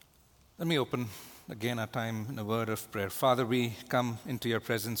Let me open again our time in a word of prayer. Father, we come into your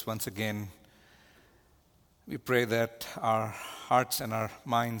presence once again. We pray that our hearts and our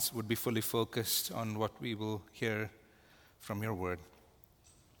minds would be fully focused on what we will hear from your word.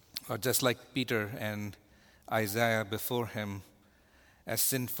 Lord, just like Peter and Isaiah before him, as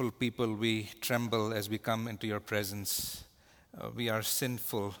sinful people, we tremble as we come into your presence. We are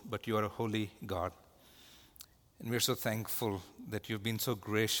sinful, but you are a holy God. And we're so thankful that you've been so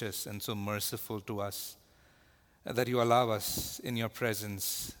gracious and so merciful to us, that you allow us in your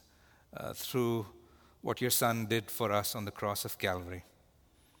presence through what your Son did for us on the cross of Calvary.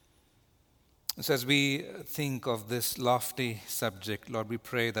 So as we think of this lofty subject, Lord, we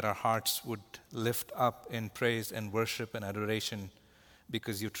pray that our hearts would lift up in praise and worship and adoration,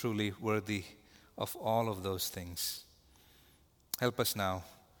 because you're truly worthy of all of those things. Help us now.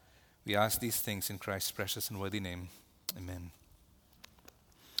 We ask these things in Christ's precious and worthy name. Amen.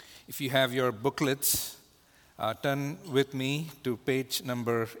 If you have your booklets, turn with me to page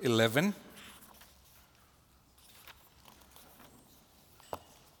number 11.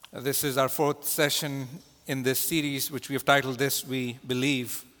 This is our fourth session in this series, which we have titled This We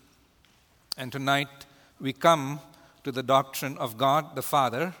Believe. And tonight we come to the doctrine of God the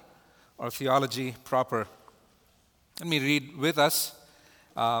Father, or theology proper. Let me read with us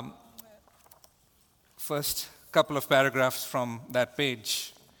first couple of paragraphs from that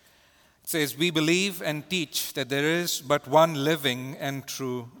page. It says, "We believe and teach that there is but one living and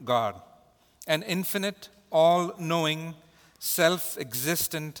true God, an infinite, all-knowing,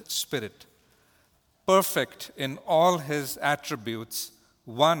 self-existent Spirit, perfect in all his attributes,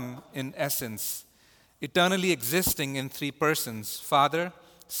 one in essence, eternally existing in three persons, Father,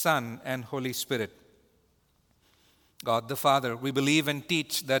 Son, and Holy Spirit. God the Father. We believe and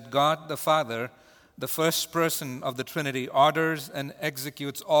teach that God the Father, the first person of the Trinity, orders and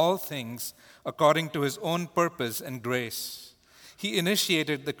executes all things according to his own purpose and grace. He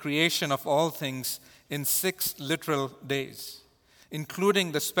initiated the creation of all things in 6 literal days,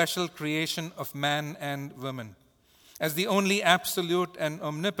 including the special creation of man and woman. As the only absolute and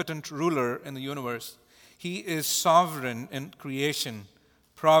omnipotent ruler in the universe, he is sovereign in creation,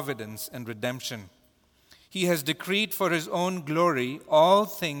 providence, and redemption. He has decreed for his own glory all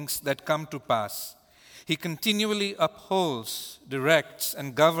things that come to pass. He continually upholds, directs,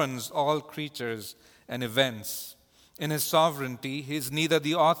 and governs all creatures and events. In his sovereignty, he is neither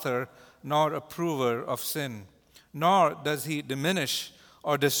the author nor approver of sin, nor does he diminish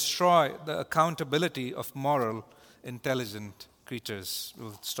or destroy the accountability of moral, intelligent creatures."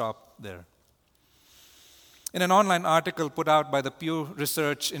 We'll stop there. In an online article put out by the Pew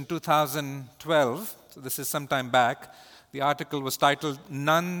Research in 2012, so this is some time back, the article was titled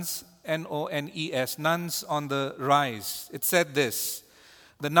Nuns, N-O-N-E-S, Nuns on the Rise. It said this: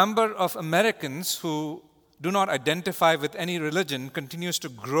 "The number of Americans who do not identify with any religion continues to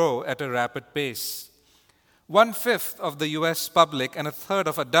grow at a rapid pace. 1/5 of the U.S. public and 1/3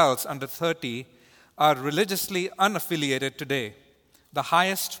 of adults under 30 are religiously unaffiliated today, the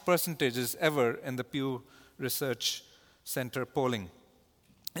highest percentages ever in the Pew Research Center polling.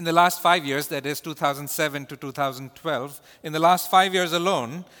 In the last 5 years, that is 2007 to 2012, in the last 5 years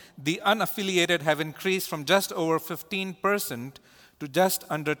alone, the unaffiliated have increased from just over 15% to just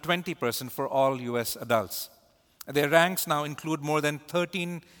under 20% for all U.S. adults. Their ranks now include more than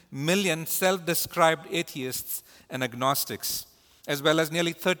 13 million self-described atheists and agnostics, as well as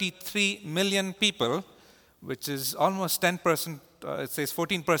nearly 33 million people, which is almost 10%, it says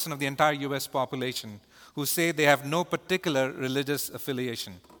 14% of the entire U.S. population, who say they have no particular religious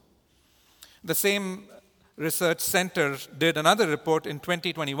affiliation. The same research center did another report in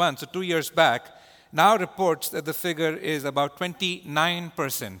 2021, so 2 years back, now reports that the figure is about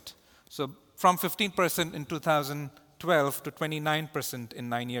 29%. So from 15% in 2012 to 29% in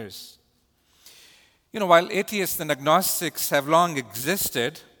 9 years. While atheists and agnostics have long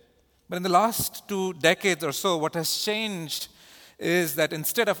existed, but in the last 2 decades or so, what has changed is that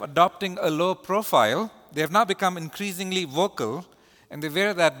instead of adopting a low profile, they have now become increasingly vocal, and they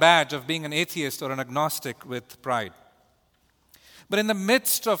wear that badge of being an atheist or an agnostic with pride. But in the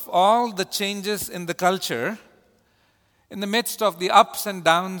midst of all the changes in the culture, in the midst of the ups and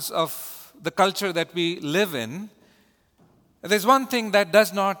downs of the culture that we live in, there's one thing that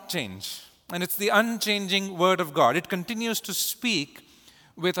does not change, and it's the unchanging Word of God. It continues to speak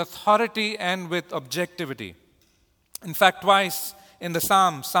with authority and with objectivity. In fact, twice in the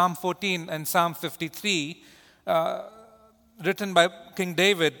Psalms, Psalm 14 and Psalm 53, written by King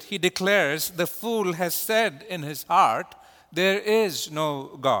David, he declares, "The fool has said in his heart, there is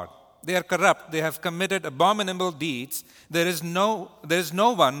no God." They are corrupt. They have committed abominable deeds. There is no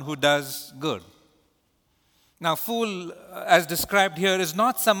one who does good. Now, fool, as described here, is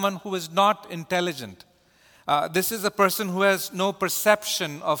not someone who is not intelligent. This is a person who has no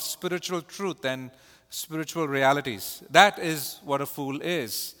perception of spiritual truth and spiritual realities. That is what a fool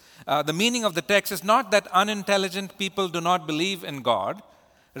is. The meaning of the text is not that unintelligent people do not believe in God.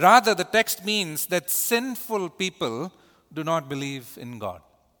 Rather, the text means that sinful people do not believe in God.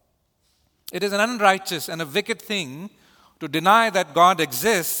 It is an unrighteous and a wicked thing to deny that God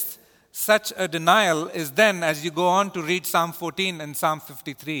exists. Such a denial is then, as you go on to read Psalm 14 and Psalm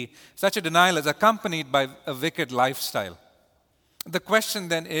 53, such a denial is accompanied by a wicked lifestyle. The question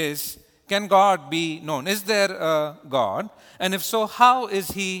then is, can God be known? Is there a God? And if so, how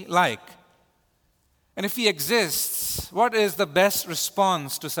is he like? And if he exists, what is the best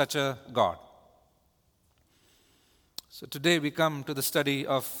response to such a God? So today we come to the study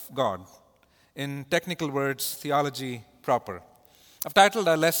of God. In technical words, theology proper. I've titled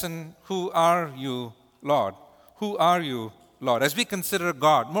our lesson, Who Are You, Lord? Who are you, Lord? As we consider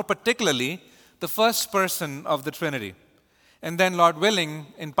God, more particularly the first person of the Trinity. And then, Lord willing,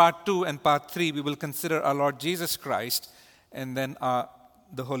 in part 2 and part 3, we will consider our Lord Jesus Christ and then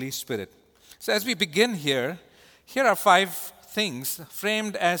the Holy Spirit. So as we begin here are 5 things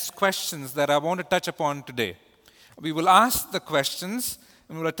framed as questions that I want to touch upon today. We will ask the questions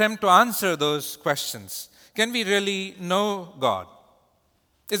and we will attempt to answer those questions. Can we really know God?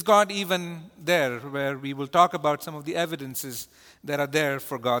 Is God even there? Where we will talk about some of the evidences that are there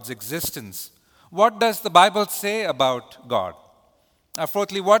for God's existence. What does the Bible say about God?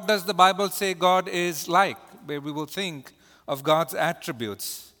 Fourthly, what does the Bible say God is like? Where we will think of God's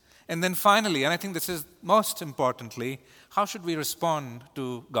attributes. And then finally, and I think this is most importantly, how should we respond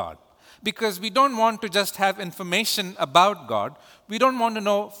to God? Because we don't want to just have information about God. We don't want to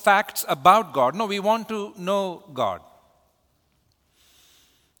know facts about God. No, we want to know God.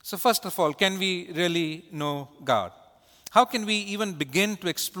 So first of all, can we really know God? How can we even begin to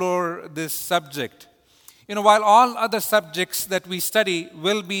explore this subject? While all other subjects that we study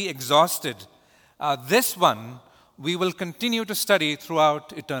will be exhausted, this one we will continue to study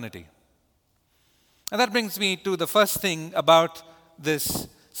throughout eternity. And that brings me to the first thing about this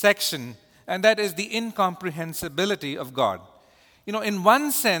section, and that is the incomprehensibility of God. In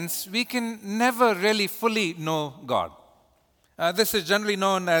one sense, we can never really fully know God. This is generally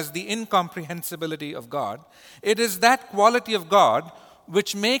known as the incomprehensibility of God. It is that quality of God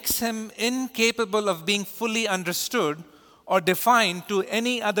which makes him incapable of being fully understood or defined to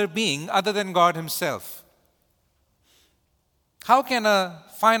any other being other than God himself. How can a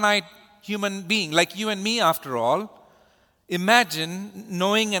finite human being, like you and me after all, imagine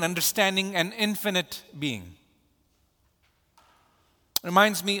knowing and understanding an infinite being?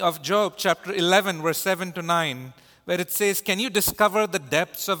 Reminds me of Job chapter 11, verse 7 to 9, where it says, can you discover the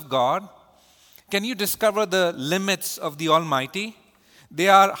depths of God? Can you discover the limits of the Almighty? They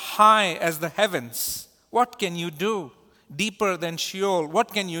are high as the heavens. What can you do? Deeper than Sheol,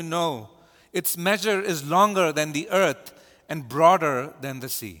 what can you know? Its measure is longer than the earth and broader than the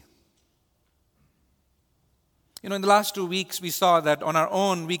sea. In the last 2 weeks, we saw that on our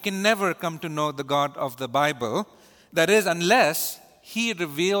own, we can never come to know the God of the Bible. That is, unless he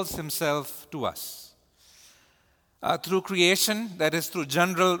reveals himself to us. Through creation, that is, through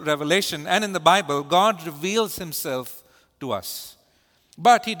general revelation, and in the Bible, God reveals himself to us.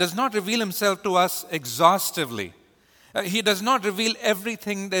 But he does not reveal himself to us exhaustively. He does not reveal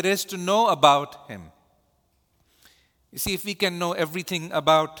everything there is to know about him. You see, if we can know everything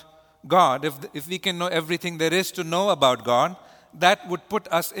about God, if we can know everything there is to know about God, that would put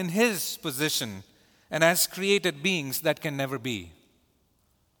us in his position. And as created beings, that can never be.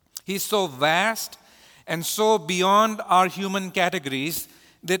 He's so vast and so beyond our human categories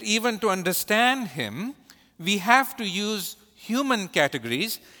that even to understand him, we have to use human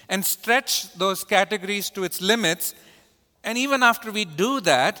categories and stretch those categories to its limits. And even after we do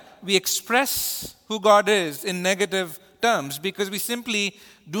that, we express who God is in negative terms because we simply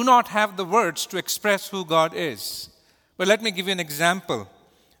do not have the words to express who God is. But let me give you an example.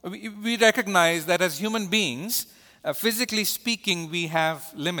 We recognize that as human beings, physically speaking, we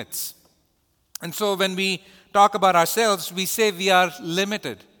have limits. And so when we talk about ourselves, we say we are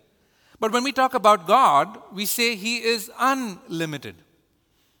limited. But when we talk about God, we say he is unlimited.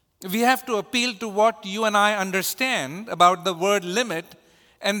 We have to appeal to what you and I understand about the word limit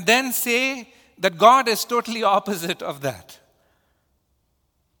and then say that God is totally opposite of that.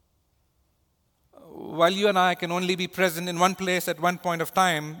 While you and I can only be present in one place at one point of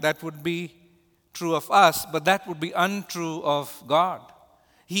time, that would be true of us, but that would be untrue of God.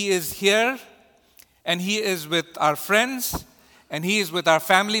 He is here, and He is with our friends, and He is with our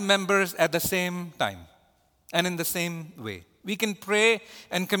family members at the same time and in the same way. We can pray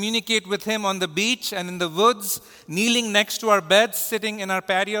and communicate with Him on the beach and in the woods, kneeling next to our beds, sitting in our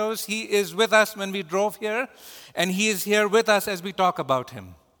patios. He is with us when we drove here, and He is here with us as we talk about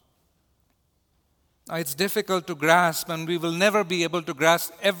Him. Now, it's difficult to grasp, and we will never be able to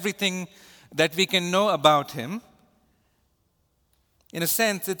grasp everything that we can know about Him. In a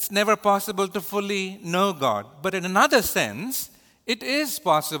sense, it's never possible to fully know God. But in another sense, it is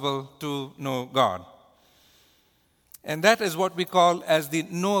possible to know God. And that is what we call as the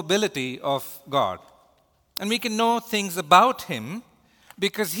knowability of God. And we can know things about Him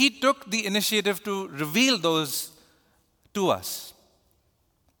because He took the initiative to reveal those to us.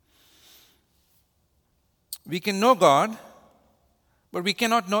 We can know God, but we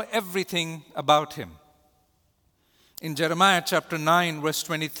cannot know everything about Him. In Jeremiah chapter 9, verse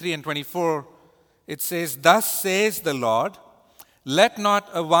 23 and 24, it says, "Thus says the Lord, let not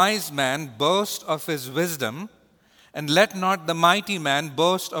a wise man boast of his wisdom, and let not the mighty man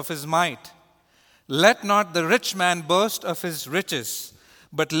boast of his might. Let not the rich man boast of his riches,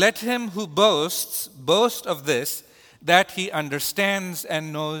 but let him who boasts boast of this, that he understands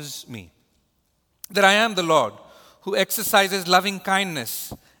and knows me. That I am the Lord, who exercises loving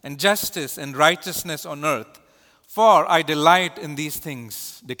kindness and justice and righteousness on earth. For I delight in these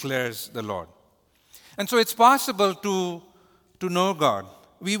things, declares the Lord." And so it's possible to know God.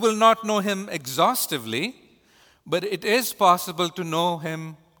 We will not know Him exhaustively, but it is possible to know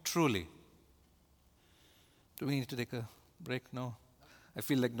Him truly. Do we need to take a break? No. I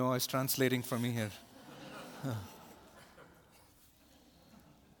feel like Noah is translating for me here.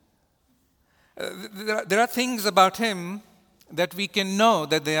 There are things about Him that we can know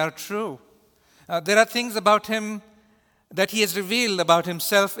that they are true. There are things about Him that He has revealed about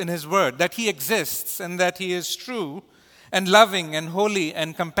Himself in His Word, that He exists and that He is true and loving and holy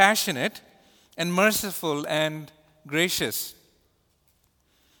and compassionate and merciful and gracious.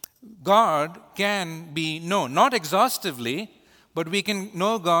 God can be known, not exhaustively, but we can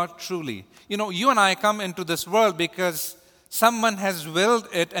know God truly. You and I come into this world because someone has willed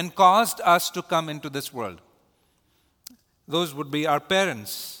it and caused us to come into this world. Those would be our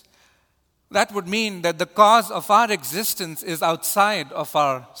parents. That would mean that the cause of our existence is outside of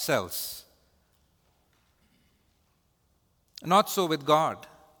ourselves. Not so with God.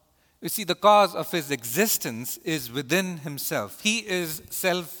 You see, the cause of His existence is within Himself. He is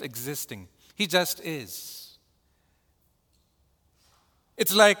self-existing. He just is.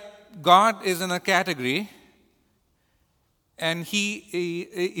 It's like God is in a category, and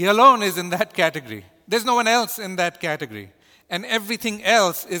He alone is in that category. There's no one else in that category. And everything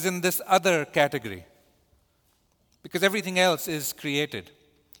else is in this other category. Because everything else is created.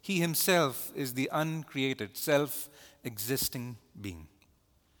 He Himself is the uncreated, self-existing being.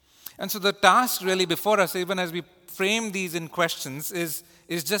 And so the task really before us, even as we frame these in questions, is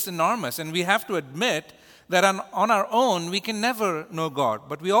just enormous. And we have to admit that on our own, we can never know God.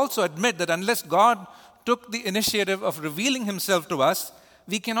 But we also admit that unless God took the initiative of revealing Himself to us,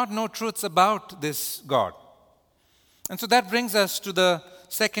 we cannot know truths about this God. And so that brings us to the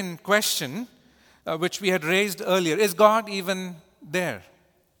second question, which we had raised earlier. Is God even there?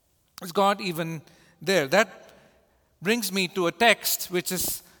 Is God even there? That brings me to a text which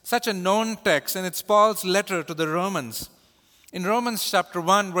is such a known text, and it's Paul's letter to the Romans. In Romans chapter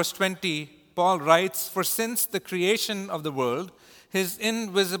 1, verse 20, Paul writes, "For since the creation of the world, His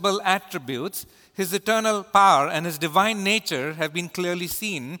invisible attributes, His eternal power, and His divine nature have been clearly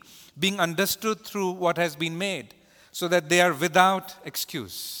seen, being understood through what has been made, so that they are without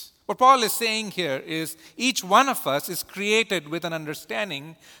excuse." What Paul is saying here is each one of us is created with an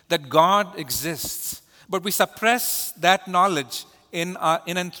understanding that God exists, but we suppress that knowledge in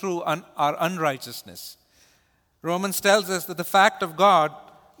and through our unrighteousness. Romans tells us that the fact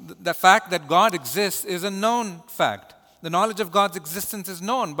that God exists is a known fact. The knowledge of God's existence is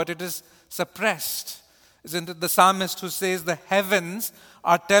known, but it is suppressed. Isn't it the psalmist who says the heavens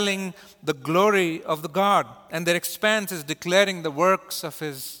are telling the glory of the God, and their expanse is declaring the works of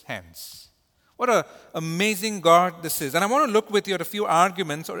His hands? What an amazing God this is. And I want to look with you at a few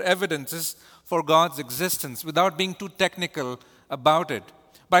arguments or evidences for God's existence without being too technical about it.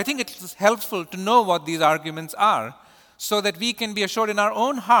 But I think it's helpful to know what these arguments are so that we can be assured in our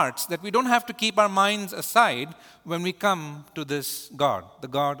own hearts that we don't have to keep our minds aside when we come to this God, the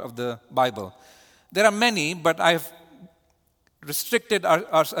God of the Bible. There are many, but I've restricted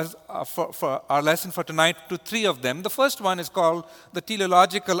for our lesson for tonight to three of them. The first one is called the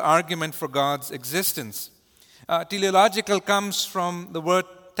teleological argument for God's existence. Teleological comes from the word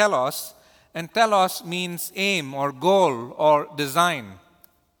telos, and telos means aim or goal or design.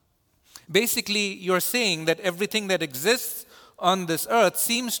 Basically, you're saying that everything that exists on this earth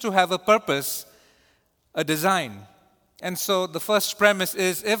seems to have a purpose, a design. And so the first premise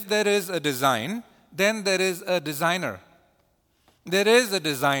is, if there is a design, then there is a designer. There is a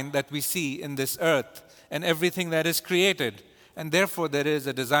design that we see in this earth and everything that is created, and therefore there is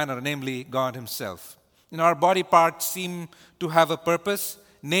a designer, namely God Himself. Our body parts seem to have a purpose.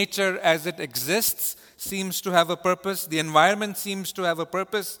 Nature as it exists seems to have a purpose. The environment seems to have a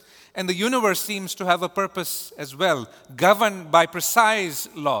purpose. And the universe seems to have a purpose as well, governed by precise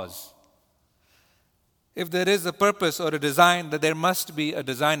laws. If there is a purpose or a design, then there must be a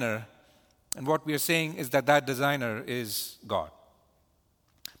designer. And what we are saying is that that designer is God.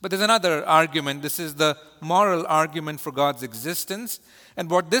 But there's another argument. This is the moral argument for God's existence. And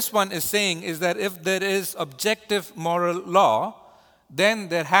what this one is saying is that if there is objective moral law, then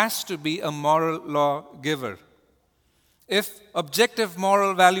there has to be a moral law giver. If objective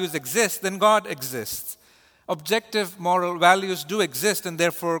moral values exist, then God exists. Objective moral values do exist, and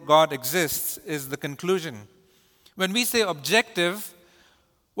therefore God exists, is the conclusion. When we say objective,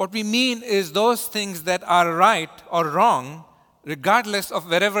 what we mean is those things that are right or wrong, regardless of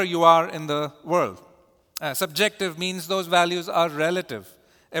wherever you are in the world. Subjective means those values are relative.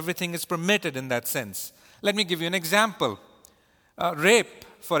 Everything is permitted in that sense. Let me give you an example. Rape,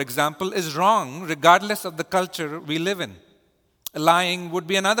 for example, is wrong regardless of the culture we live in. Lying would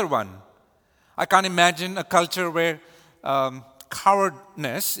be another one. I can't imagine a culture where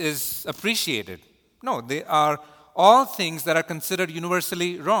cowardness is appreciated. No, they are all things that are considered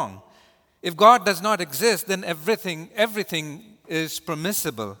universally wrong. If God does not exist, then everything is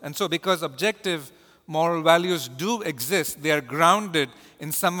permissible. And so because objective moral values do exist, they are grounded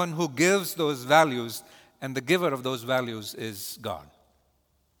in someone who gives those values, and the giver of those values is God.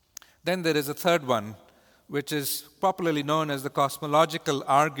 Then there is a third one, which is popularly known as the cosmological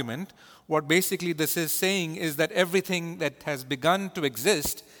argument. What basically this is saying is that everything that has begun to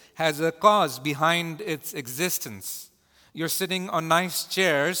exist has a cause behind its existence. You're sitting on nice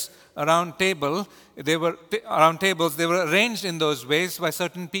chairs around tables. They were arranged in those ways by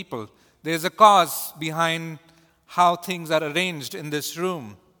certain people. There's a cause behind how things are arranged in this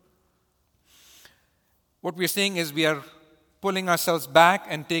room. What we're saying is we are pulling ourselves back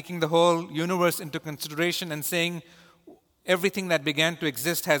and taking the whole universe into consideration and saying everything that began to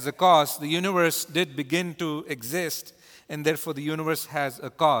exist has a cause. The universe did begin to exist, and therefore the universe has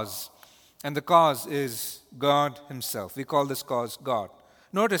a cause. And the cause is God Himself. We call this cause God.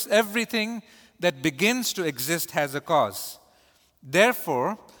 Notice, everything that begins to exist has a cause.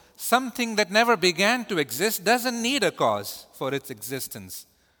 Therefore, something that never began to exist doesn't need a cause for its existence.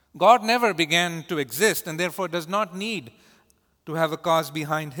 God never began to exist, and therefore does not need to have a cause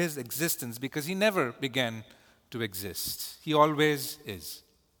behind His existence, because He never began to exist. He always is.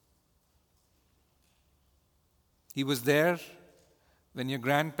 He was there when your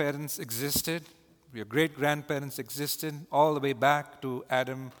grandparents existed, your great-grandparents existed, all the way back to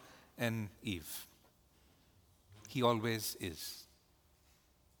Adam and Eve. He always is.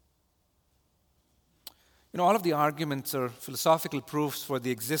 All of the arguments or philosophical proofs for the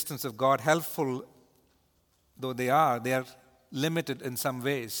existence of God, helpful though they are limited in some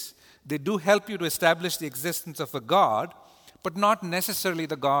ways. They do help you to establish the existence of a God, but not necessarily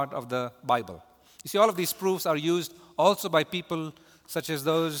the God of the Bible. You see, all of these proofs are used also by people such as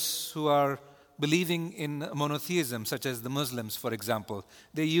those who are believing in monotheism, such as the Muslims, for example.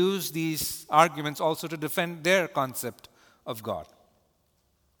 They use these arguments also to defend their concept of God.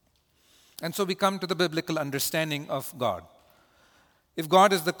 And so we come to the biblical understanding of God. If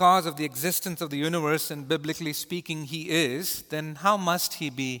God is the cause of the existence of the universe, and biblically speaking He is, then how must He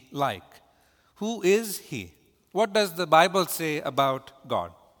be like? Who is He? What does the Bible say about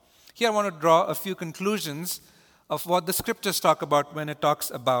God? Here I want to draw a few conclusions of what the scriptures talk about when it talks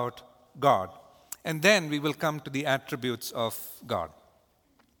about God. And then we will come to the attributes of God.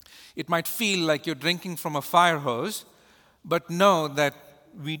 It might feel like you're drinking from a fire hose, but know that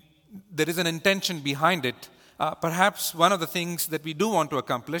there is an intention behind it. Perhaps one of the things that we do want to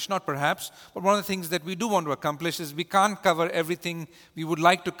accomplish, not perhaps, but one of the things that we do want to accomplish is we can't cover everything we would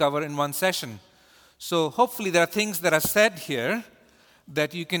like to cover in one session. So hopefully there are things that are said here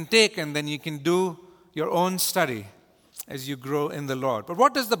that you can take and then you can do your own study as you grow in the Lord. But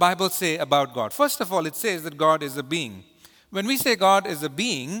what does the Bible say about God? First of all, it says that God is a being. When we say God is a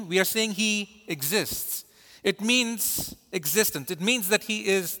being, we are saying He exists. It means existence. It means that He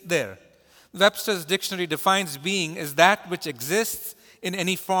is there. Webster's dictionary defines being as that which exists in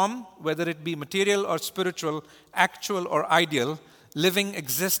any form, whether it be material or spiritual, actual or ideal, living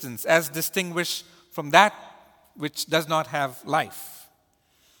existence as distinguished from that which does not have life.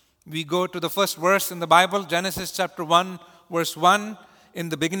 We go to the first verse in the Bible, Genesis chapter 1, verse 1. In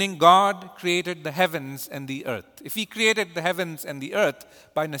the beginning, God created the heavens and the earth. If He created the heavens and the earth,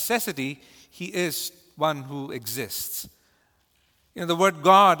 by necessity, He is one who exists. The word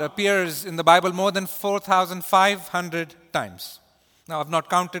God appears in the Bible more than 4,500 times. Now, I've not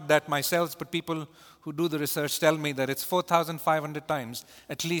counted that myself, but people who do the research tell me that it's 4,500 times,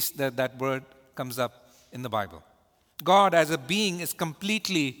 at least that word comes up in the Bible. God as a being is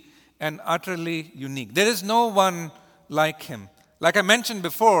completely and utterly unique. There is no one like Him. Like I mentioned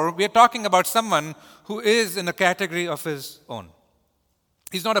before, we are talking about someone who is in a category of his own.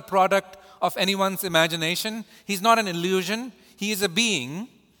 He's not a product of anyone's imagination. He's not an illusion. He is a being,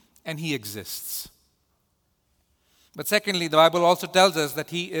 and He exists. But secondly, the Bible also tells us that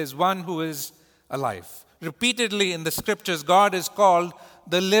He is one who is alive. Repeatedly in the Scriptures, God is called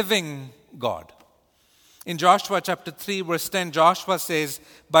the living God. In Joshua chapter 3, verse 10, Joshua says,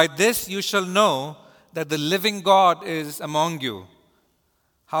 "By this you shall know that the living God is among you."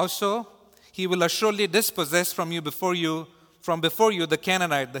 How so? "He will assuredly dispossess from before you the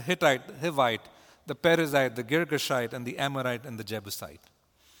Canaanite, the Hittite, the Hivite, the Perizzite, the Girgashite, and the Amorite, and the Jebusite."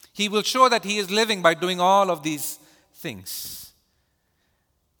 He will show that He is living by doing all of these things.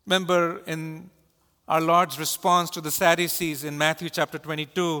 Remember in our Lord's response to the Sadducees in Matthew chapter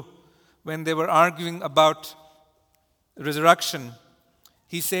 22, when they were arguing about resurrection,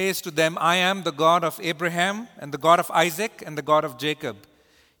 He says to them, "I am the God of Abraham and the God of Isaac and the God of Jacob."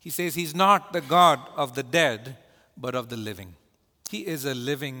 He says He's not the God of the dead, but of the living. He is a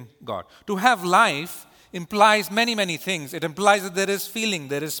living God. To have life implies many, many things. It implies that there is feeling,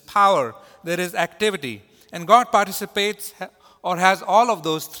 there is power, there is activity. And God participates or has all of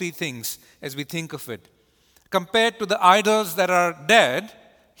those three things as we think of it. Compared to the idols that are dead,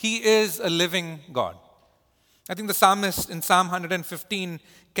 He is a living God. I think the psalmist in Psalm 115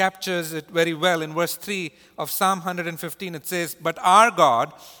 captures it very well. In verse 3 of Psalm 115, it says, "But our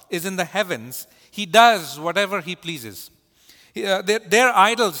God is in the heavens. He does whatever He pleases." Their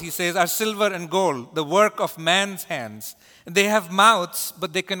idols, he says, are silver and gold, the work of man's hands. They have mouths,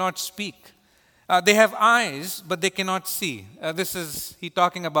 but they cannot speak. They have eyes, but they cannot see. This is he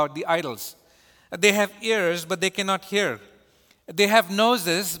talking about the idols. They have ears, but they cannot hear. They have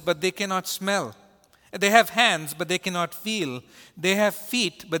noses, but they cannot smell. They have hands, but they cannot feel. They have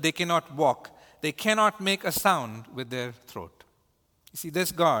feet, but they cannot walk. They cannot make a sound with their throat. You see,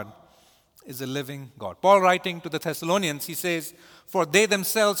 this God is a living God. Paul, writing to the Thessalonians, he says, "For they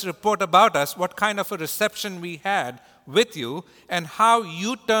themselves report about us what kind of a reception we had with you, and how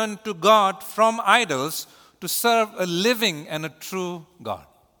you turned to God from idols to serve a living and a true God."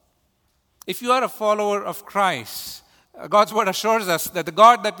 If you are a follower of Christ, God's word assures us that the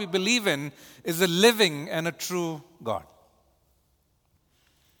God that we believe in is a living and a true God.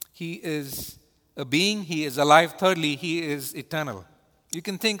 He is a being, He is alive. Thirdly, He is eternal. You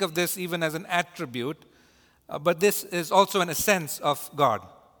can think of this even as an attribute, but this is also an essence of God.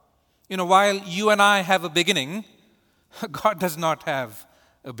 While you and I have a beginning, God does not have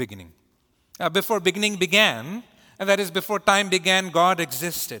a beginning. Before beginning began, and that is before time began, God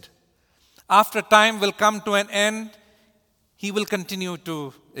existed. After time will come to an end, He will continue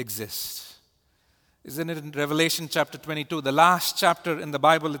to exist. Isn't it in Revelation chapter 22, the last chapter in the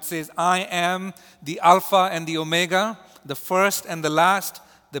Bible, it says, "I am the Alpha and the Omega, the first and the last,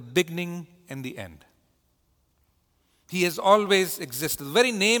 the beginning and the end." He has always existed. The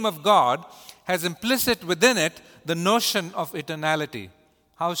very name of God has implicit within it the notion of eternality.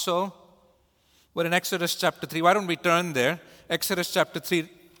 How so? We're in Exodus chapter 3. Why don't we turn there? Exodus chapter 3.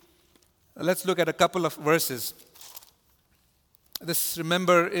 Let's look at a couple of verses. This,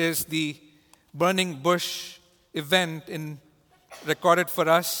 remember, is the burning bush event recorded for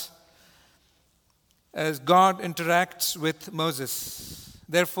us as God interacts with Moses.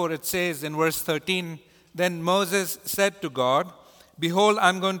 Therefore, it says in verse 13, "Then Moses said to God, 'Behold, I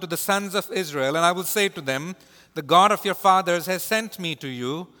am going to the sons of Israel, and I will say to them, the God of your fathers has sent me to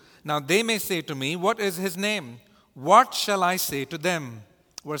you. Now they may say to me, what is His name? What shall I say to them?'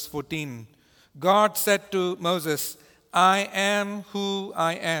 Verse 14, God said to Moses, 'I am who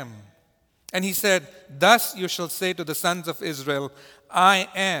I am.' And He said, 'Thus you shall say to the sons of Israel, I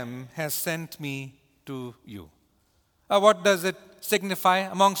am has sent me to you.'" What does it signify?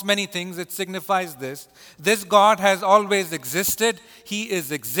 Amongst many things, it signifies this. This God has always existed. He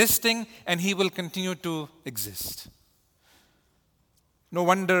is existing, and He will continue to exist. No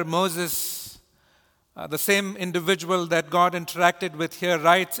wonder Moses, the same individual that God interacted with here,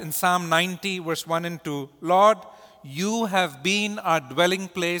 writes in Psalm 90, verse 1 and 2, "Lord, you have been our dwelling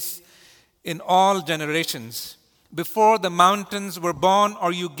place in all generations. Before the mountains were born,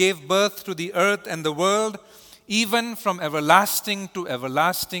 or you gave birth to the earth and the world, even from everlasting to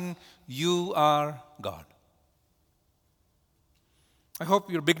everlasting, you are God. I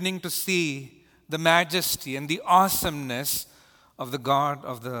hope you're beginning to see the majesty and the awesomeness of the God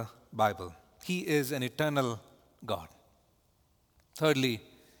of the Bible. He is an eternal God. Thirdly,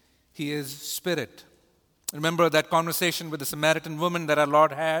 He is Spirit. Remember that conversation with the Samaritan woman that our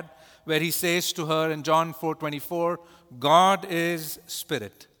Lord had, where He says to her in John 4:24, God is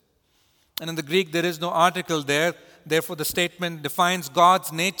Spirit. And in the Greek, there is no article there. Therefore, the statement defines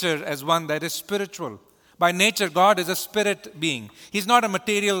God's nature as one that is spiritual. By nature, God is a spirit being. He's not a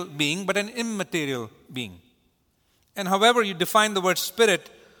material being, but an immaterial being. And however you define the word spirit,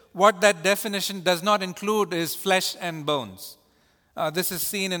 what that definition does not include is flesh and bones. This is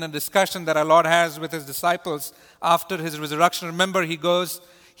seen in a discussion that our Lord has with His disciples after His resurrection. Remember,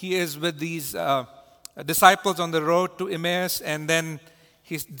 He is with these disciples on the road to Emmaus, and then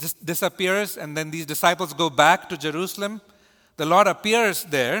He disappears, and then these disciples go back to Jerusalem. The Lord appears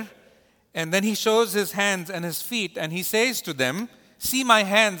there, and then He shows His hands and His feet, and He says to them, see my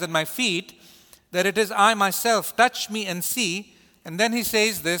hands and my feet, that it is I myself. Touch me and see. And then He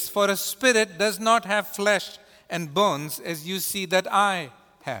says this, for a spirit does not have flesh and bones as you see that I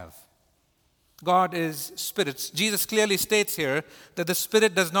have. God is spirit. Jesus clearly states here that the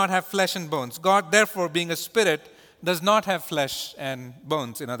Spirit does not have flesh and bones. God, therefore, being a spirit, does not have flesh and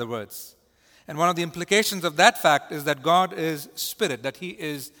bones, in other words. And one of the implications of that fact is that God is spirit, that He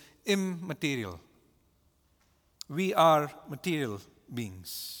is immaterial. We are material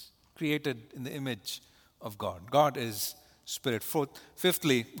beings, created in the image of God. God is spirit.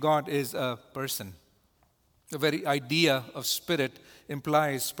 Fifthly, God is a person. The very idea of spirit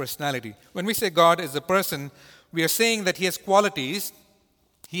implies personality. When we say God is a person, we are saying that He has qualities.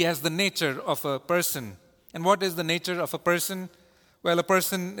 He has the nature of a person. And what is the nature of a person? Well, a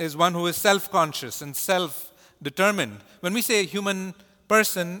person is one who is self-conscious and self-determined. When we say a human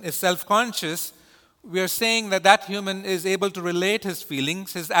person is self-conscious, we are saying that that human is able to relate his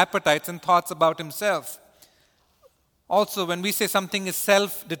feelings, his appetites, and thoughts about himself. Also, when we say something is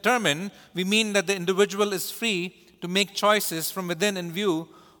self-determined, we mean that the individual is free to make choices from within in view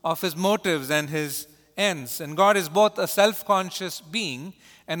of his motives and his ends. And God is both a self-conscious being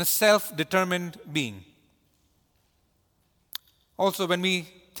and a self-determined being. Also, when we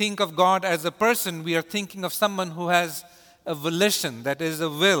think of God as a person, we are thinking of someone who has a volition, that is a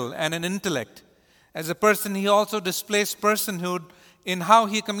will and an intellect. As a person, He also displays personhood in how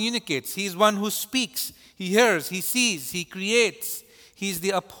He communicates. He is one who speaks, He hears, He sees, He creates. He is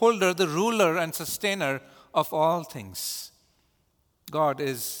the upholder, the ruler and sustainer of all things. God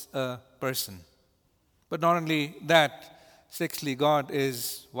is a person. But not only that, sixthly, God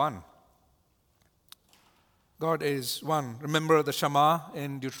is one. God is one. Remember the Shema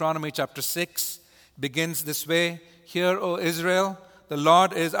in Deuteronomy chapter 6 begins this way. Hear, O Israel, the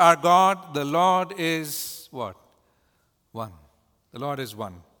Lord is our God. The Lord is what? One. The Lord is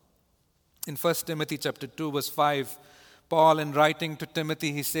one. In 1 Timothy chapter 2 verse 5, Paul in writing to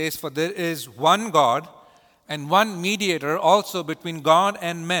Timothy, he says, for there is one God and one mediator also between God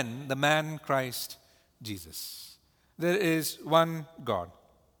and men, the man Christ Jesus. There is one God.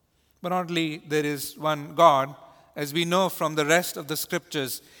 But not only there is one God, as we know from the rest of the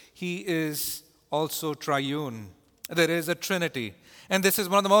scriptures, He is also triune. There is a Trinity. And this is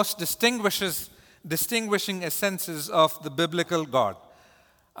one of the most distinguishing essences of the biblical God.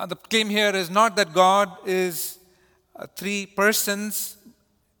 The claim here is not that God is three persons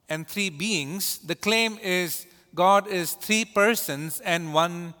and three beings. The claim is God is three persons and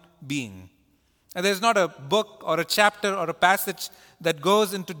one being. And there's not a book or a chapter or a passage that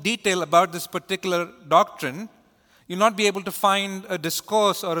goes into detail about this particular doctrine. You'll not be able to find a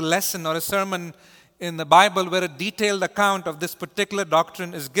discourse or a lesson or a sermon in the Bible where a detailed account of this particular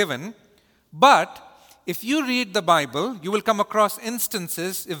doctrine is given. But if you read the Bible, you will come across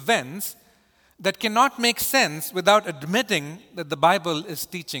instances, events, that cannot make sense without admitting that the Bible is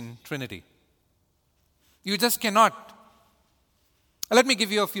teaching Trinity. You just cannot. Let me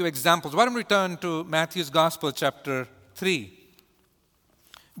give you a few examples. Why don't we turn to Matthew's Gospel, chapter 3.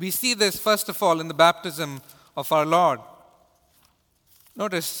 We see this, first of all, in the baptism of our Lord.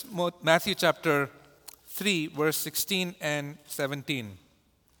 Notice Matthew chapter 3, verse 16 and 17.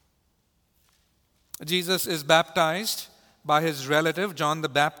 Jesus is baptized by His relative, John the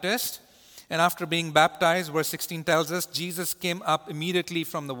Baptist. And after being baptized, verse 16 tells us, Jesus came up immediately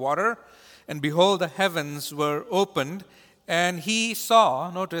from the water, and behold, the heavens were opened, And he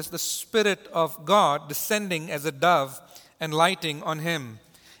saw, notice, the Spirit of God descending as a dove and lighting on him.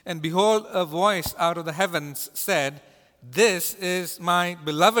 And behold, a voice out of the heavens said, "This is my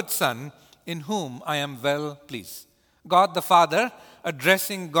beloved Son, in whom I am well pleased." God the Father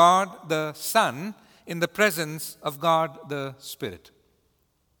addressing God the Son in the presence of God the Spirit.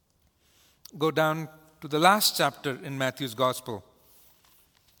 Go down to the last chapter in Matthew's Gospel,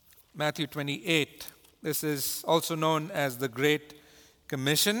 Matthew 28. This is also known as the Great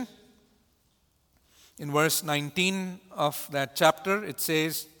Commission. In verse 19 of that chapter, it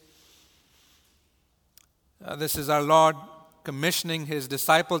says, this is our Lord commissioning his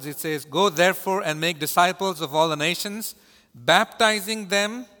disciples. It says, "Go therefore and make disciples of all the nations, baptizing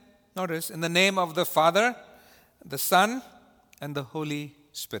them," notice, "in the name of the Father, the Son, and the Holy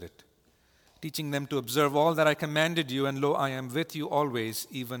Spirit, teaching them to observe all that I commanded you, and lo, I am with you always,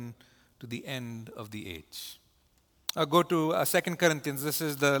 even to the end of the age." Go to 2 Corinthians. This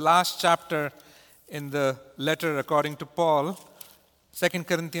is the last chapter in the letter according to Paul. 2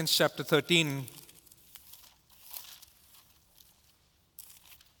 Corinthians chapter 13.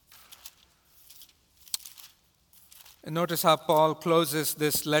 And notice how Paul closes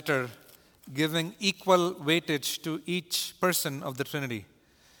this letter, giving equal weightage to each person of the Trinity.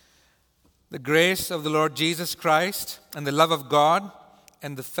 "The grace of the Lord Jesus Christ and the love of God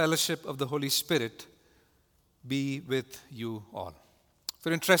and the fellowship of the Holy Spirit be with you all." If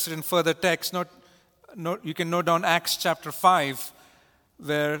you're interested in further text, you can note down Acts chapter 5,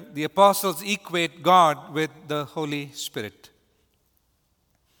 where the apostles equate God with the Holy Spirit.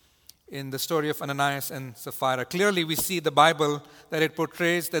 In the story of Ananias and Sapphira, clearly we see the Bible that it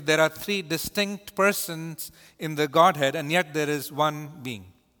portrays that there are three distinct persons in the Godhead, and yet there is one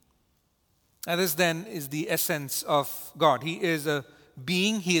being. And this then is the essence of God. He is a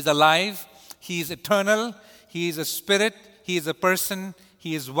being, he is alive, he is eternal, he is a spirit, he is a person,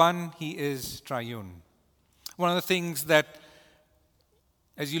 he is one, he is triune. One of the things that,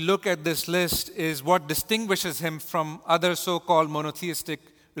 as you look at this list, is what distinguishes him from other so-called monotheistic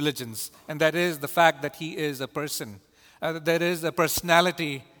religions, and that is the fact that he is a person. There is a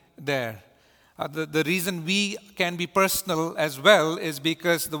personality there. The reason we can be personal as well is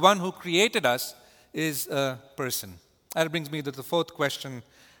because the one who created us is a person. That brings me to the fourth question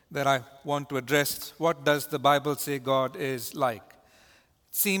that I want to address. What does the Bible say God is like?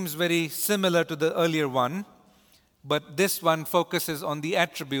 It seems very similar to the earlier one, but this one focuses on the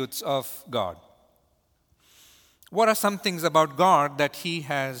attributes of God. What are some things about God that he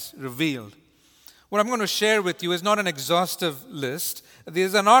has revealed? What I'm going to share with you is not an exhaustive list.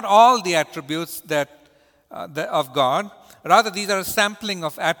 These are not all the attributes of God. Rather, these are a sampling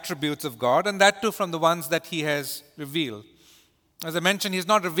of attributes of God, and that too from the ones that he has revealed. As I mentioned, he has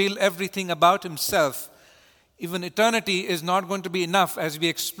not revealed everything about himself. Even eternity is not going to be enough as we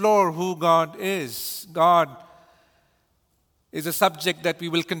explore who God is. God is a subject that we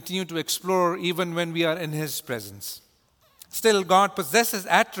will continue to explore even when we are in his presence. Still, God possesses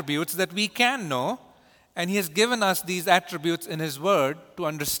attributes that we can know, and he has given us these attributes in his word to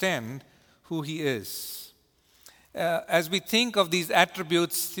understand who he is. As we think of these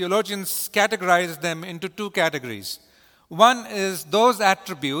attributes, theologians categorize them into two categories. One is those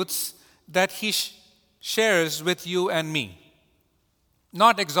attributes that he shares with you and me.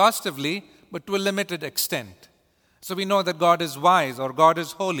 Not exhaustively, but to a limited extent. So we know that God is wise or God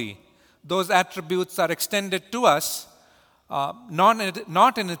is holy. Those attributes are extended to us,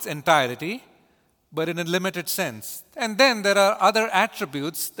 not in its entirety, but in a limited sense. And then there are other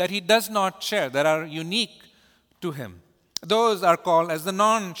attributes that he does not share, that are unique to him. Those are called as the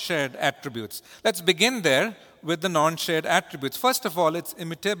non-shared attributes. Let's begin there with the non-shared attributes. First of all, it's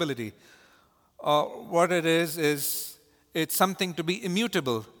immutability. What it is it's something to be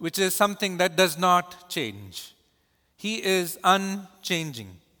immutable, which is something that does not change. He is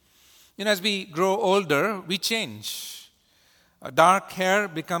unchanging. As we grow older, we change. Dark hair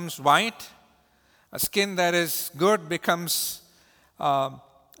becomes white. A skin that is good becomes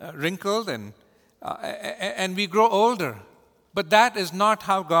wrinkled, and we grow older. But that is not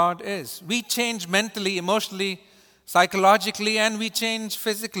how God is. We change mentally, emotionally, psychologically, and we change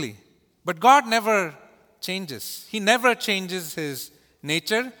physically. But God never changes. He never changes his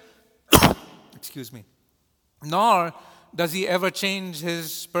nature. Excuse me. Nor does he ever change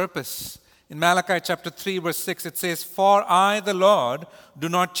his purpose. In Malachi chapter 3, verse 6, it says, "For I, the Lord, do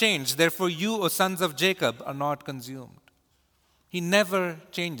not change. Therefore you, O sons of Jacob, are not consumed." He never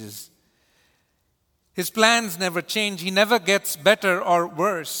changes. His plans never change. He never gets better or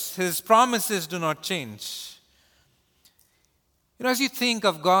worse. His promises do not change. As you think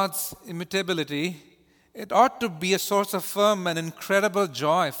of God's immutability, it ought to be a source of firm and incredible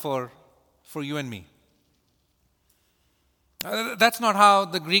joy for you and me. That's not how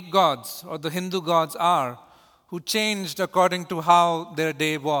the Greek gods or the Hindu gods are, who changed according to how their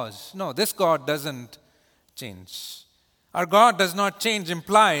day was. No, this God doesn't change. Our God does not change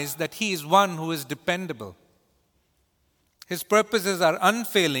implies that He is one who is dependable. His purposes are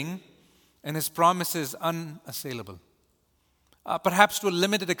unfailing and His promises unassailable. Perhaps to a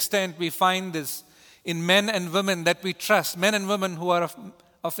limited extent we find this in men and women that we trust, men and women who are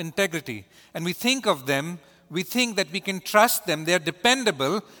of integrity. And we think of them, we think that we can trust them, they are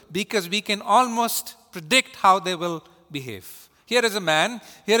dependable because we can almost predict how they will behave. Here is a man,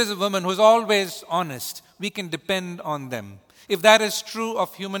 here is a woman who is always honest. We can depend on them. If that is true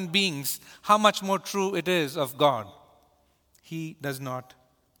of human beings, how much more true it is of God. He does not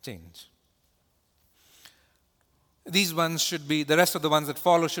change. These ones should be, the rest of the ones that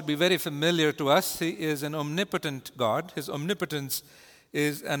follow should be very familiar to us. He is an omnipotent God. His omnipotence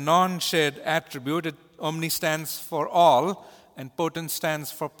is a non-shared attribute. Omni stands for all, and potent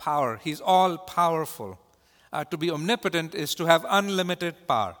stands for power. He's all-powerful. To be omnipotent is to have unlimited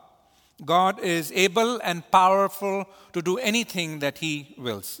power. God is able and powerful to do anything that He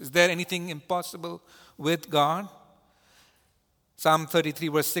wills. Is there anything impossible with God? Psalm 33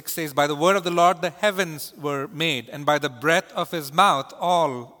 verse 6 says, "By the word of the Lord the heavens were made, and by the breath of His mouth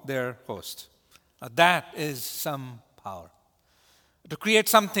all their host." That is some power. To create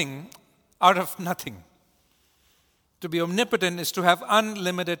something out of nothing. To be omnipotent is to have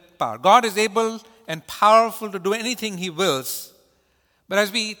unlimited power. God is able and powerful to do anything He wills. But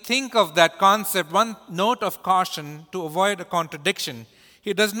as we think of that concept, one note of caution to avoid a contradiction: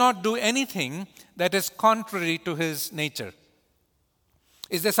 He does not do anything that is contrary to His nature.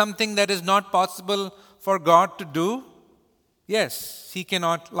 Is there something that is not possible for God to do? Yes, He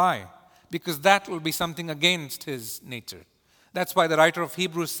cannot lie, because that will be something against His nature. That's why the writer of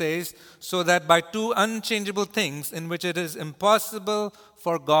Hebrews says, "So that by two unchangeable things in which it is impossible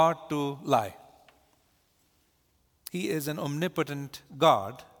for God to lie." He is an omnipotent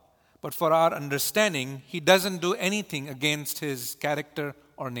God, but for our understanding, He doesn't do anything against His character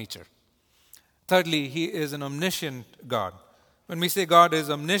or nature. Thirdly, He is an omniscient God. When we say God is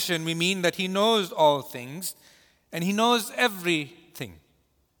omniscient, we mean that He knows all things and He knows everything.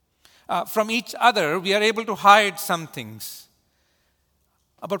 From each other, we are able to hide some things,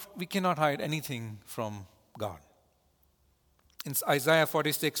 but we cannot hide anything from God. In Isaiah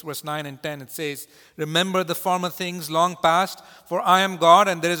 46, verse 9 and 10, it says, "Remember the former things long past, for I am God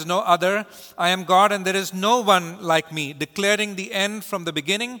and there is no other. I am God and there is no one like me, declaring the end from the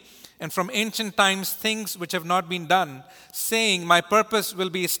beginning, and from ancient times things which have not been done, saying, my purpose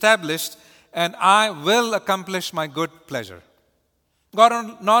will be established, and I will accomplish my good pleasure."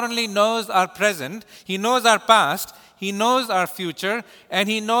 God not only knows our present, He knows our past, He knows our future, and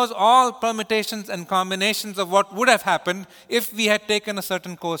He knows all permutations and combinations of what would have happened if we had taken a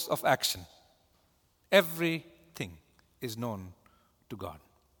certain course of action. Everything is known to God.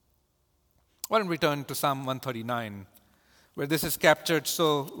 Why don't we turn to Psalm 139, where this is captured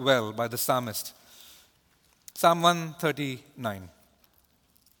so well by the psalmist. Psalm 139.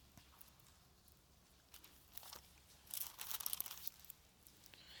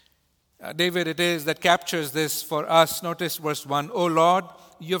 David it is that captures this for us. Notice verse 1. "O Lord,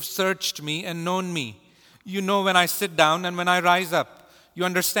 you have searched me and known me. You know when I sit down and when I rise up. You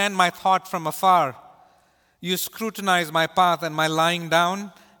understand my thought from afar. You scrutinize my path and my lying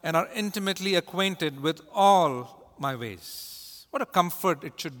down, and are intimately acquainted with all my ways." What a comfort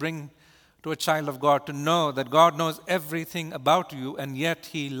it should bring to a child of God to know that God knows everything about you, and yet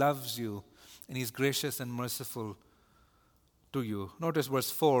He loves you and He's gracious and merciful to you. Notice verse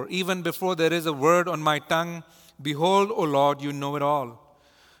 4. "Even before there is a word on my tongue, behold, O Lord, you know it all.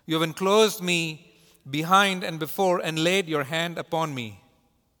 You have enclosed me behind and before and laid your hand upon me.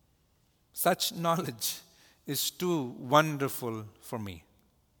 Such knowledge is too wonderful for me.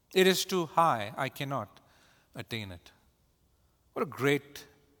 It is too high, I cannot attain it." What a great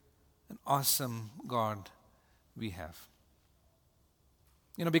and awesome God we have.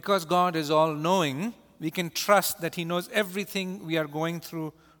 Because God is all-knowing, we can trust that He knows everything we are going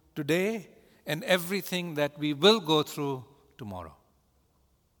through today and everything that we will go through tomorrow.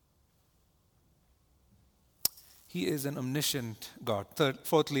 He is an omniscient God.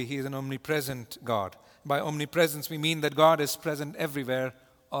 Fourthly, He is an omnipresent God. By omnipresence, we mean that God is present everywhere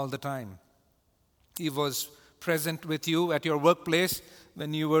all the time. He was present with you at your workplace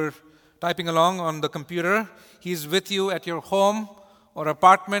when you were typing along on the computer. He's with you at your home or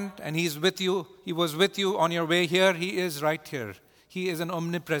apartment, and He was with you on your way here. He is right here. He is an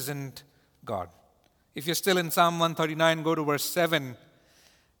omnipresent God. If you're still in Psalm 139, go to verse 7.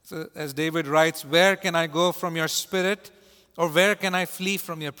 So, as David writes, "Where can I go from your spirit, or where can I flee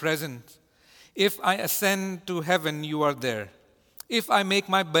from your presence? If I ascend to heaven, you are there. If I make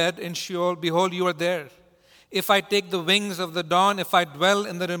my bed in Sheol, behold, you are there. If I take the wings of the dawn, if I dwell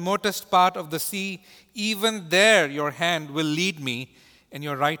in the remotest part of the sea, even there your hand will lead me, and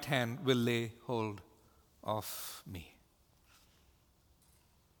your right hand will lay hold of me."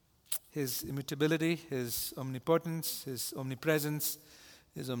 His immutability, His omnipotence, His omnipresence,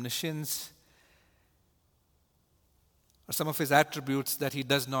 His omniscience are some of His attributes that He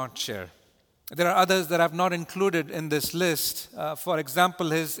does not share. There are others that I've not included in this list. For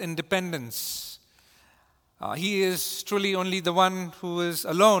example, His independence. He is truly only the one who is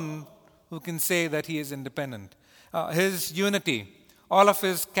alone who can say that He is independent. His unity, all of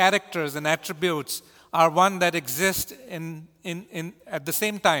His characters and attributes are one that exist in at the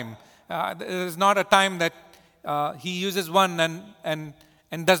same time. There is not a time that He uses one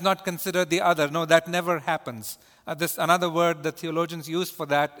and does not consider the other. No, that never happens. Another word that theologians use for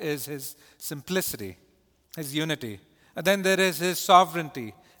that is His simplicity, His unity. And then there is His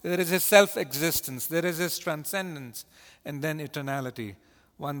sovereignty. There is His self-existence. There is His transcendence. And then eternality,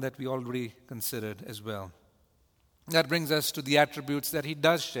 one that we already considered as well. That brings us to the attributes that He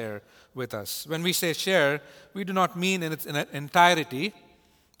does share with us. When we say share, we do not mean in its entirety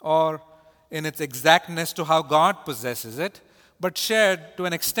or in its exactness to how God possesses it, but shared to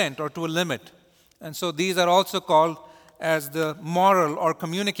an extent or to a limit. And so these are also called as the moral or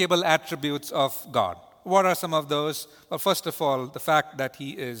communicable attributes of God. What are some of those? Well, first of all, the fact that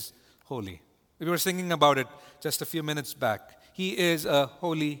He is holy. We were singing about it just a few minutes back. He is a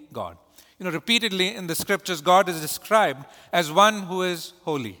holy God. Repeatedly in the scriptures, God is described as one who is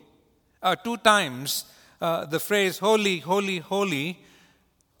holy. 2 times the phrase holy, holy, holy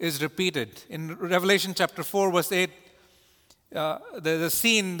is repeated. In Revelation chapter 4, verse 8, the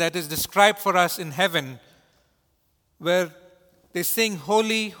scene that is described for us in heaven where they sing,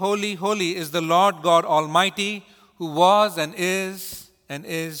 "Holy, holy, holy is the Lord God Almighty, who was and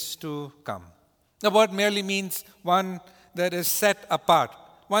is to come." The word merely means one that is set apart,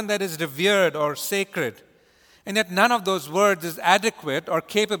 one that is revered or sacred. And yet none of those words is adequate or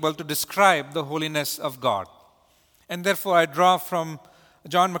capable to describe the holiness of God. And therefore I draw from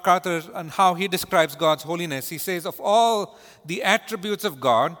John MacArthur on how he describes God's holiness. He says, of all the attributes of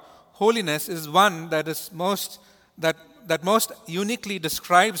God, holiness is one that is most uniquely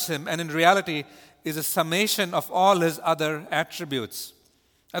describes Him, and in reality is a summation of all His other attributes.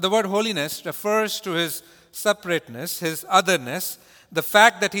 The word holiness refers to His separateness, His otherness, the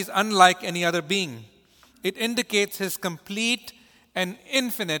fact that He's unlike any other being. It indicates His complete and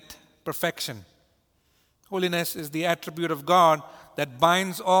infinite perfection. Holiness is the attribute of God that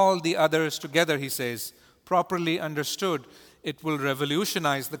binds all the others together, he says. Properly understood, it will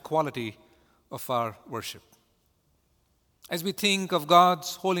revolutionize the quality of our worship. As we think of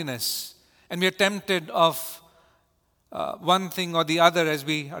God's holiness, and we are tempted of one thing or the other, as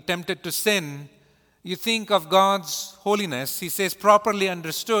we are tempted to sin, you think of God's holiness, he says, properly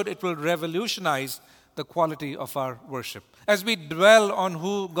understood, it will revolutionize the quality of our worship. As we dwell on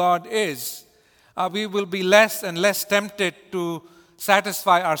who God is, we will be less and less tempted to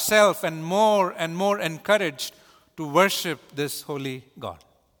satisfy ourselves and more encouraged to worship this holy God.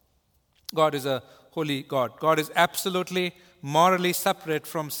 God is a holy God. God is absolutely morally separate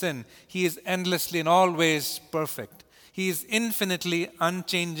from sin. He is endlessly in all ways perfect. He is infinitely,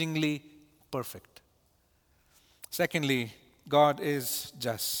 unchangingly perfect. Secondly, God is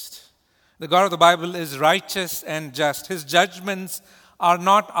just. The God of the Bible is righteous and just. His judgments are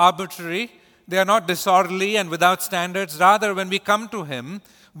not arbitrary. They are not disorderly and without standards. Rather, when we come to Him,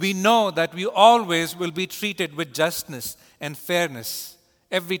 we know that we always will be treated with justness and fairness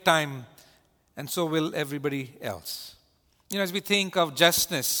every time, and so will everybody else. As we think of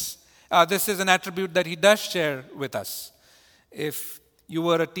justness, this is an attribute that He does share with us. If you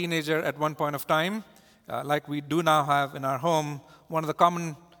were a teenager at one point of time, like we do now have in our home, one of the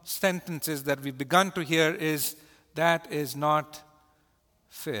common sentences that we've begun to hear is, "That is not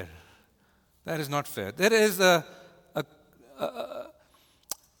fair." That is not fair. There is a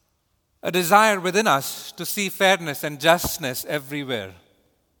desire within us to see fairness and justness everywhere,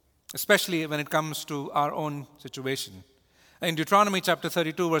 especially when it comes to our own situation. In Deuteronomy chapter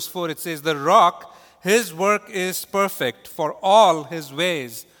 32, verse 4, it says, "The rock, His work is perfect, for all His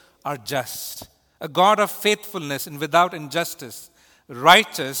ways are just. A God of faithfulness and without injustice,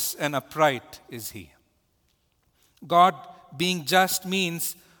 righteous and upright is He." God being just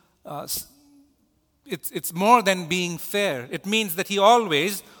means it's more than being fair. It means that He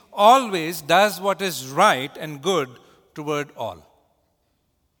always always does what is right and good toward all.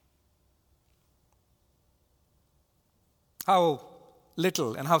 How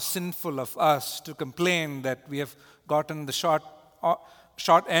little and how sinful of us to complain that we have gotten the short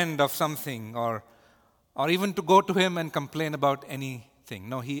end of something, or even to go to him and complain about anything.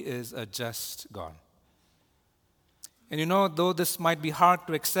 No, he is a just God. And though this might be hard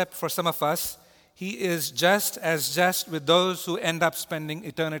to accept for some of us, he is just as just with those who end up spending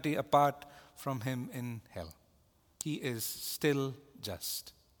eternity apart from him in hell. He is still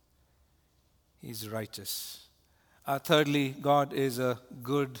just. He is righteous. Thirdly, God is a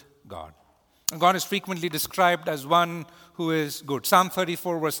good God. And God is frequently described as one who is good. Psalm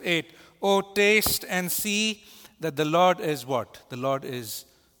 34 verse 8, "Oh, taste and see that the Lord is" what? The Lord is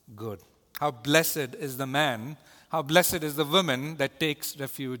good. How blessed is the man, how blessed is the woman that takes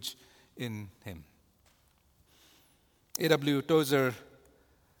refuge in him. A.W. Tozer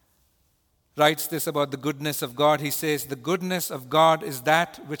writes this about the goodness of God. He says, "The goodness of God is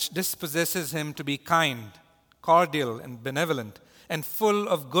that which dispossesses him to be kind, cordial and benevolent, and full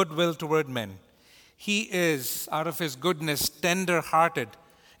of goodwill toward men. He is, out of his goodness, tender-hearted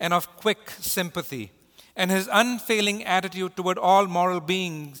and of quick sympathy, and his unfailing attitude toward all moral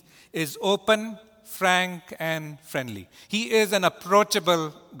beings is open, frank, and friendly. He is an approachable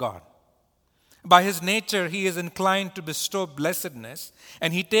God. By his nature, he is inclined to bestow blessedness,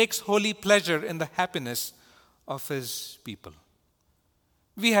 and he takes holy pleasure in the happiness of his people."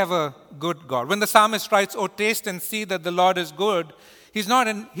 We have a good God. When the psalmist writes, "Oh, taste and see that the Lord is good," he's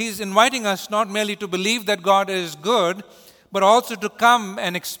inviting us not merely to believe that God is good, but also to come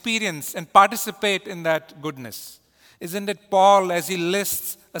and experience and participate in that goodness. Isn't it Paul, as he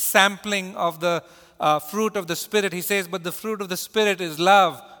lists a sampling of the fruit of the Spirit, he says, "But the fruit of the Spirit is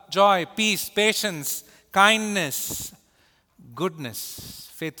love, joy, peace, patience, kindness, goodness,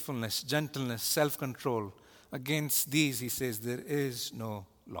 faithfulness, gentleness, self-control. Against these," he says, "there is no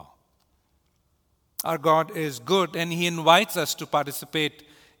law." Our God is good, and he invites us to participate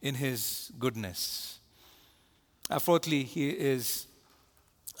in his goodness. Fourthly, he is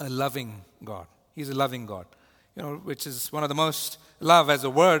a loving God. He's a loving God, which is one of the most, love as a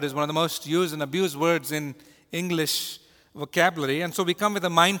word is one of the most used and abused words in English vocabulary. And so we come with a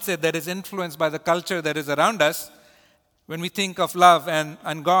mindset that is influenced by the culture that is around us. When we think of love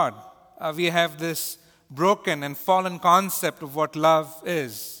and God, we have this broken and fallen concept of what love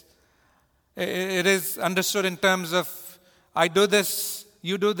is. It is understood in terms of, I do this,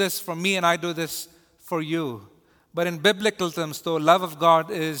 you do this for me, and I do this for you. But in biblical terms, though, love of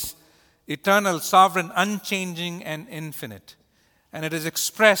God is eternal, sovereign, unchanging, and infinite. And it is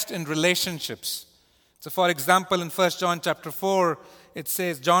expressed in relationships. So for example, in 1 John chapter 4, it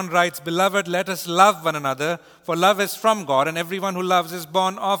says, John writes, "Beloved, let us love one another, for love is from God, and everyone who loves is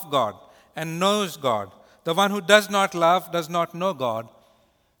born of God and knows God. The one who does not love does not know God,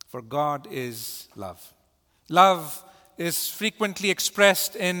 for God is love." Love is frequently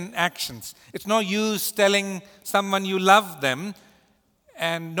expressed in actions. It's no use telling someone you love them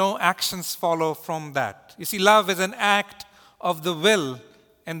and no actions follow from that. You see, love is an act of the will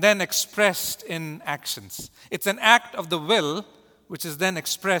and then expressed in actions. It's an act of the will which is then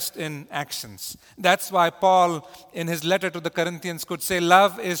expressed in actions. That's why Paul, in his letter to the Corinthians, could say,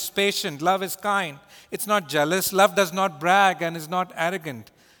 "Love is patient, love is kind. It's not jealous. Love does not brag and is not arrogant.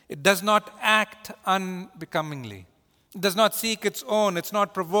 It does not act unbecomingly. It does not seek its own. It's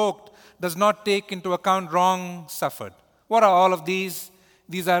not provoked. Does not take into account wrong suffered." What are all of these?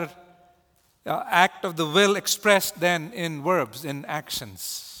 These are act of the will expressed then in verbs, in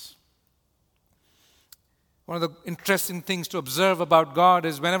actions. One of the interesting things to observe about God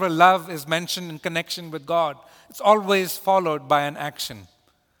is whenever love is mentioned in connection with God, it's always followed by an action.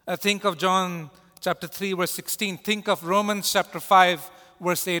 Think of John chapter 3, verse 16. Think of Romans chapter 5,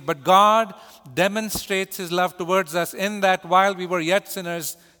 verse 8. "But God demonstrates his love towards us in that while we were yet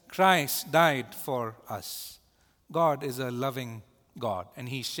sinners, Christ died for us." God is a loving God, and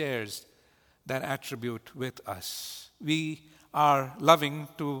he shares that attribute with us. We are loving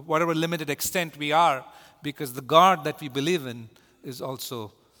to whatever limited extent we are, because the God that we believe in is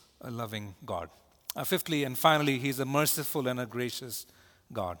also a loving God. Fifthly and finally, he's a merciful and a gracious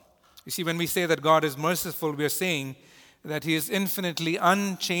God. You see, when we say that God is merciful, we are saying that he is infinitely,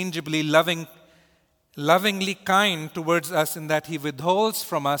 unchangeably lovingly kind towards us, in that he withholds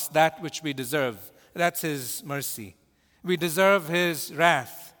from us that which we deserve. That's his mercy. We deserve his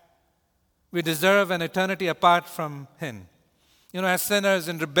wrath. We deserve an eternity apart from him. As sinners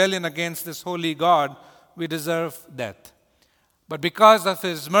in rebellion against this holy God, we deserve death. But because of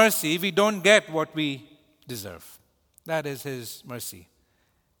his mercy, we don't get what we deserve. That is his mercy.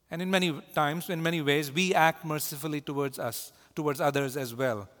 And in many times, in many ways, we act mercifully towards others as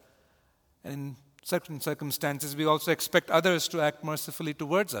well. And in certain circumstances, we also expect others to act mercifully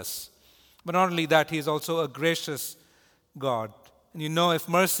towards us. But not only that, He is also a gracious God. And if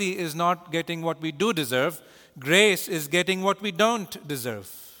mercy is not getting what we do deserve, grace is getting what we don't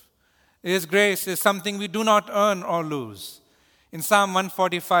deserve. His grace is something we do not earn or lose. In Psalm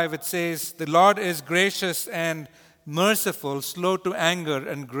 145, it says, "The Lord is gracious and merciful, slow to anger,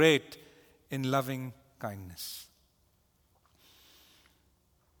 and great in loving kindness."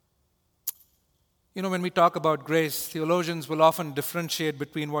 When we talk about grace, theologians will often differentiate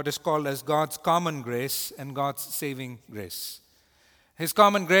between what is called as God's common grace and God's saving grace. His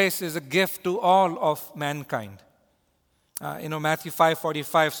common grace is a gift to all of mankind. Matthew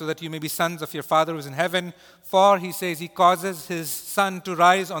 5:45, "So that you may be sons of your Father who is in heaven. For," He says, "He causes His sun to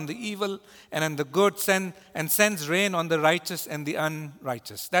rise on the evil and on the good, and sends rain on the righteous and the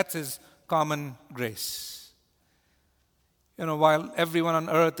unrighteous." That's His common grace. While everyone on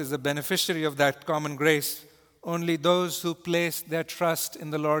earth is a beneficiary of that common grace, only those who place their trust in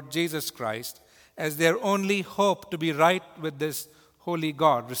the Lord Jesus Christ as their only hope to be right with this holy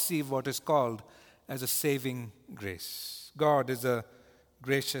God receive what is called as a saving grace. God is a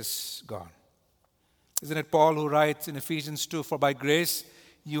gracious God. Isn't it Paul who writes in Ephesians 2, "For by grace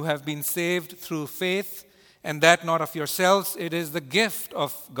you have been saved through faith, and that not of yourselves, it is the gift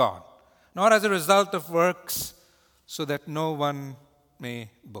of God, not as a result of works, so that no one may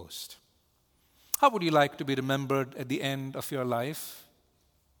boast." How would you like to be remembered at the end of your life?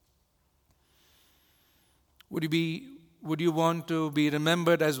 Would you want to be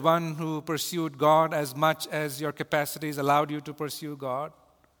remembered as one who pursued God as much as your capacities allowed you to pursue God?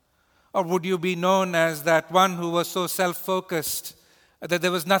 Or would you be known as that one who was so self-focused that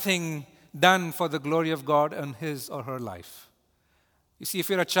there was nothing done for the glory of God in his or her life? You see, if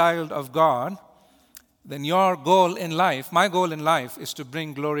you're a child of God, then your goal in life, my goal in life, is to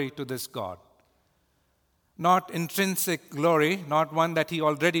bring glory to this God. Not intrinsic glory, not one that He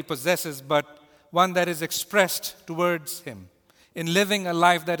already possesses, but one that is expressed towards Him, in living a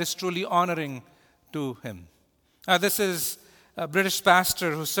life that is truly honoring to Him. This is a British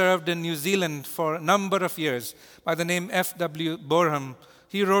pastor who served in New Zealand for a number of years by the name F.W. Boreham.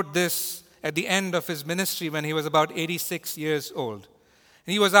 He wrote this at the end of his ministry when he was about 86 years old.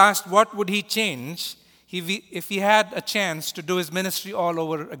 And he was asked what would he change if he had a chance to do his ministry all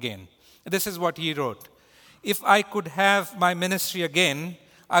over again. This is what he wrote: "If I could have my ministry again,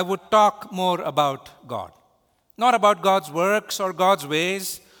 I would talk more about God. Not about God's works or God's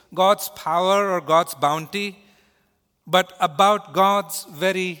ways, God's power or God's bounty, but about God's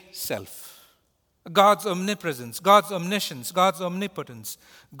very self. God's omnipresence, God's omniscience, God's omnipotence,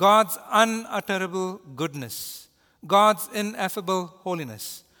 God's unutterable goodness, God's ineffable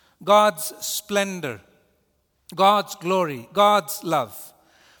holiness, God's splendor, God's glory, God's love.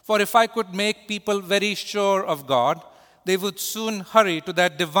 For if I could make people very sure of God, they would soon hurry to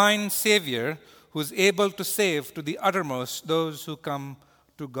that divine Savior who is able to save to the uttermost those who come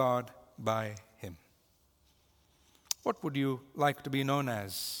to God by Him." What would you like to be known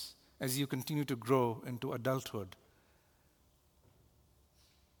as you continue to grow into adulthood?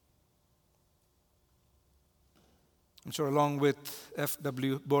 I'm sure along with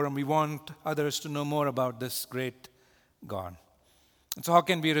F.W. Boreham, we want others to know more about this great God. And so how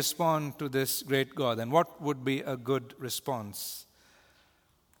can we respond to this great God? And what would be a good response?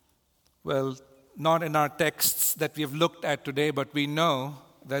 Well, not in our texts that we have looked at today, but we know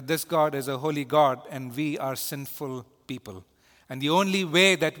that this God is a holy God and we are sinful people. And the only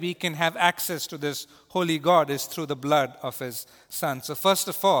way that we can have access to this holy God is through the blood of His Son. So first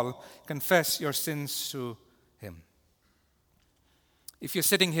of all, confess your sins to Him. If you're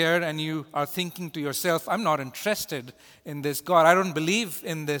sitting here and you are thinking to yourself, "I'm not interested in this God, I don't believe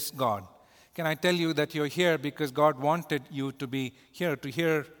in this God," can I tell you that you're here because God wanted you to be here to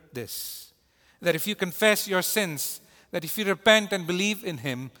hear this? That if you confess your sins, that if you repent and believe in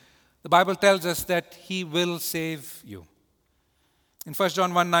Him, the Bible tells us that He will save you. In 1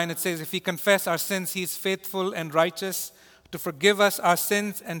 John 1:9 it says, "If we confess our sins, He is faithful and righteous to forgive us our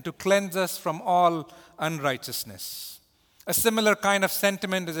sins and to cleanse us from all unrighteousness." A similar kind of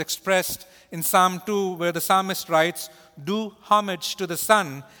sentiment is expressed in Psalm 2, where the psalmist writes, "Do homage to the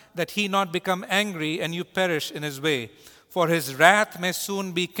Son, that He not become angry and you perish in His way. For His wrath may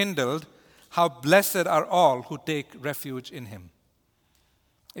soon be kindled. How blessed are all who take refuge in Him."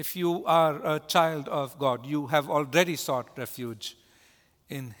 If you are a child of God, you have already sought refuge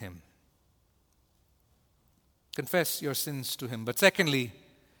in Him. Confess your sins to Him. But secondly,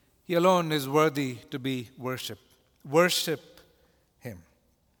 He alone is worthy to be worshipped. Worship Him.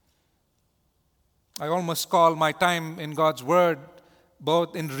 I almost call my time in God's Word,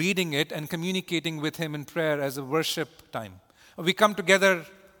 both in reading it and communicating with Him in prayer, as a worship time. We come together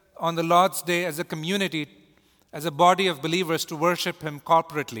on the Lord's Day as a community, as a body of believers to worship Him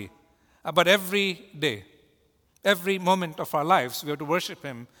corporately. But every day, every moment of our lives, we have to worship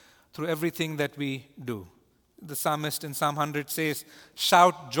Him through everything that we do. The psalmist in Psalm 100 says,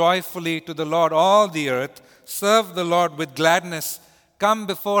 "Shout joyfully to the Lord, all the earth. Serve the Lord with gladness. Come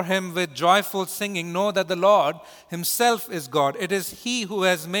before Him with joyful singing. Know that the Lord Himself is God. It is He who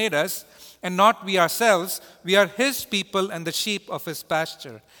has made us, and not we ourselves. We are His people and the sheep of His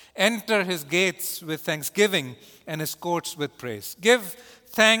pasture. Enter His gates with thanksgiving and His courts with praise. Give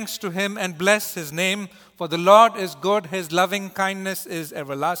thanks to Him and bless His name, for the Lord is good. His loving kindness is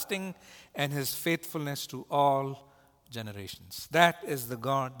everlasting, and His faithfulness to all generations." That is the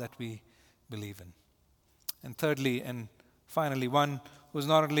God that we believe in. And thirdly and finally, one who is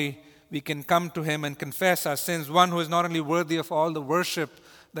not only we can come to Him and confess our sins, one who is not only worthy of all the worship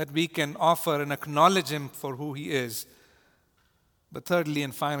that we can offer and acknowledge Him for who He is, but thirdly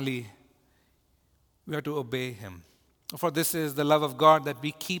and finally, we are to obey Him. For this is the love of God, that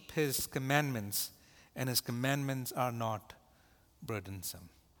we keep His commandments, and His commandments are not burdensome.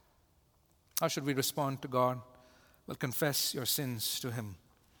 How should we respond to God? Well, confess your sins to Him,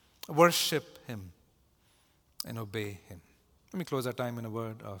 worship Him, and obey Him. Let me close our time in a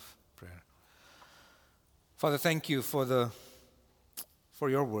word of prayer. Father, thank you for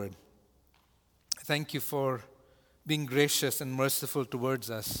your word. Thank you for being gracious and merciful towards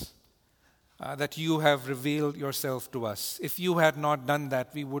us, that you have revealed yourself to us. If you had not done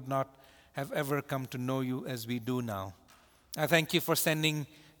that, we would not have ever come to know you as we do now. I thank you for sending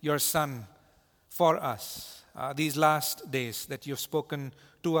your Son for us these last days, that you've spoken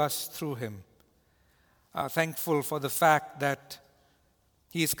to us through Him. Thankful for the fact that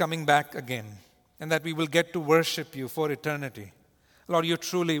He is coming back again, and that we will get to worship you for eternity. Lord, you're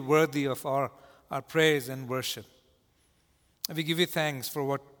truly worthy of our praise and worship. And we give you thanks for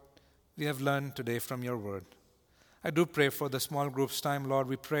what we have learned today from your word. I do pray for the small groups time, Lord.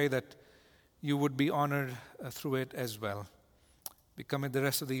 We pray that you would be honored through it as well. We commit the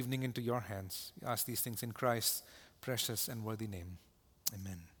rest of the evening into your hands. We ask these things in Christ's precious and worthy name.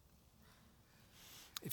 Amen.